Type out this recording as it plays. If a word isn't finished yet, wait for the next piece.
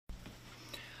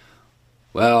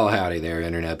Well, howdy there,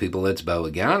 Internet people. It's Bo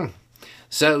again.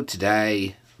 So,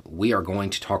 today we are going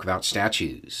to talk about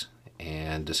statues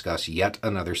and discuss yet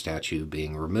another statue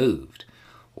being removed,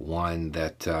 one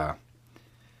that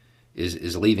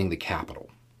is leaving the Capitol.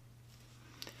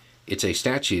 It's a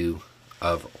statue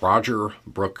of Roger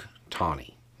Brooke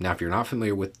Taney. Now, if you're not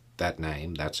familiar with that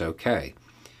name, that's okay.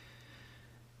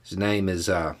 His name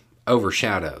is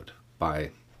overshadowed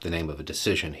by the name of a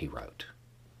decision he wrote,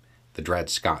 the Dred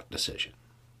Scott decision.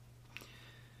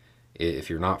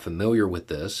 If you're not familiar with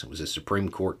this, it was a Supreme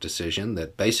Court decision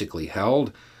that basically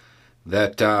held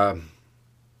that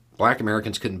black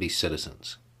Americans couldn't be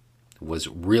citizens. It was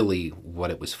really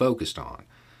what it was focused on.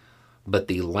 But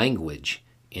the language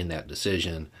in that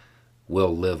decision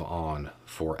will live on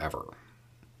forever.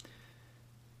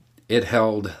 It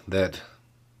held that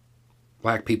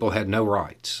black people had no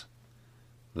rights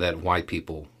that white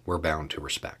people were bound to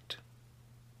respect.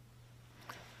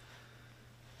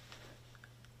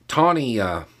 Taney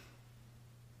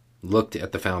looked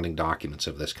at the founding documents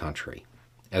of this country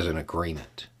as an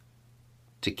agreement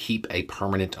to keep a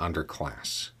permanent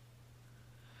underclass.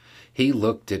 He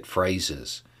looked at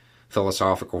phrases,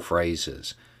 philosophical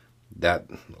phrases, that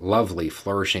lovely,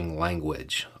 flourishing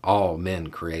language, all men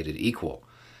created equal,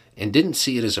 and didn't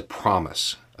see it as a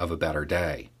promise of a better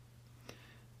day.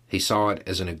 He saw it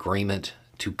as an agreement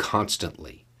to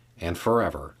constantly and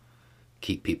forever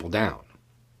keep people down.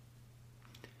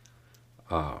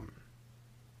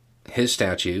 His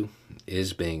statue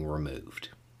is being removed.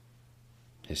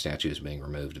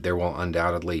 There will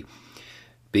undoubtedly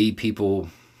be people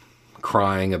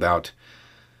crying about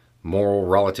moral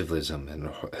relativism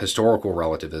and historical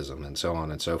relativism and so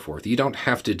on and so forth. You don't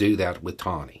have to do that with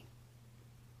Taney.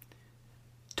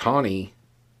 Taney,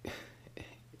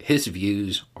 his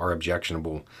views are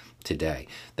objectionable today.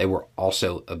 They were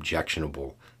also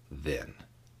objectionable then.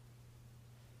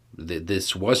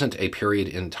 This wasn't a period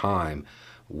in time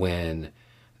when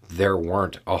there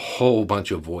weren't a whole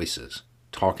bunch of voices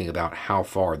talking about how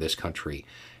far this country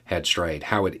had strayed,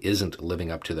 how it isn't living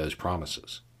up to those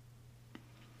promises.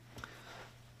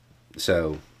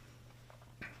 So,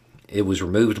 it was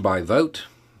removed by vote.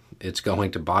 It's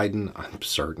going to Biden. I'm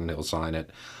certain he'll sign it.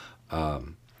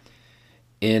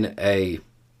 In a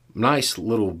nice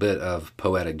little bit of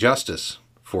poetic justice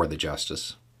for the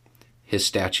justice, his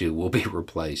statue will be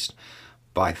replaced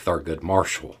by Thurgood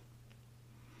Marshall,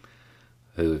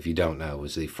 who, if you don't know,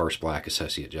 was the first black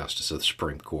associate justice of the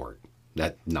Supreme Court.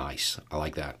 That's nice. I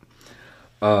like that.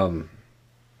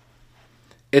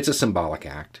 It's a symbolic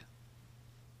act.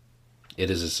 It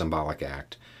is a symbolic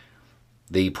act.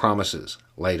 The promises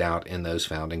laid out in those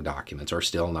founding documents are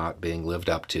still not being lived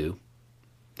up to.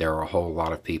 There are a whole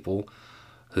lot of people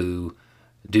who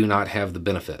do not have the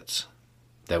benefits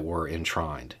that were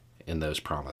enshrined in those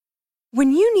promises.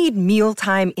 When you need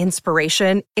mealtime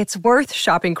inspiration, it's worth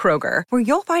shopping Kroger, where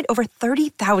you'll find over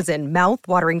 30,000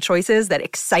 mouth-watering choices that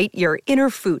excite your inner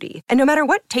foodie. And no matter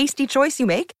what tasty choice you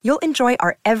make, you'll enjoy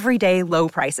our everyday low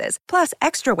prices, plus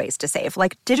extra ways to save,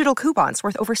 like digital coupons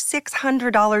worth over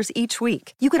 $600 each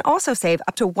week. You can also save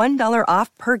up to $1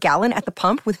 off per gallon at the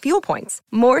pump with fuel points.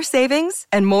 More savings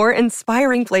and more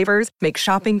inspiring flavors make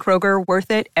shopping Kroger worth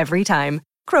it every time.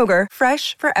 Kroger,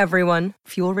 fresh for everyone.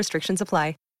 Fuel restrictions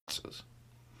apply.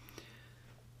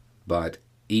 But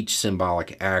each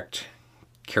symbolic act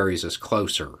carries us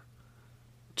closer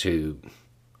to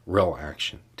real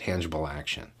action, tangible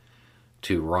action,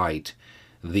 to right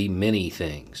the many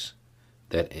things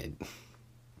that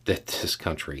this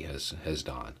country has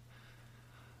done.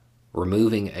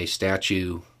 Removing a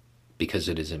statue because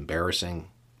it is embarrassing,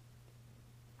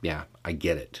 yeah, I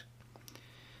get it.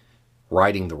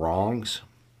 Righting the wrongs,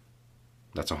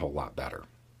 that's a whole lot better.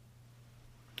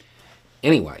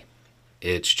 Anyway,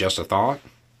 it's just a thought.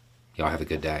 Y'all have a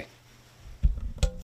good day.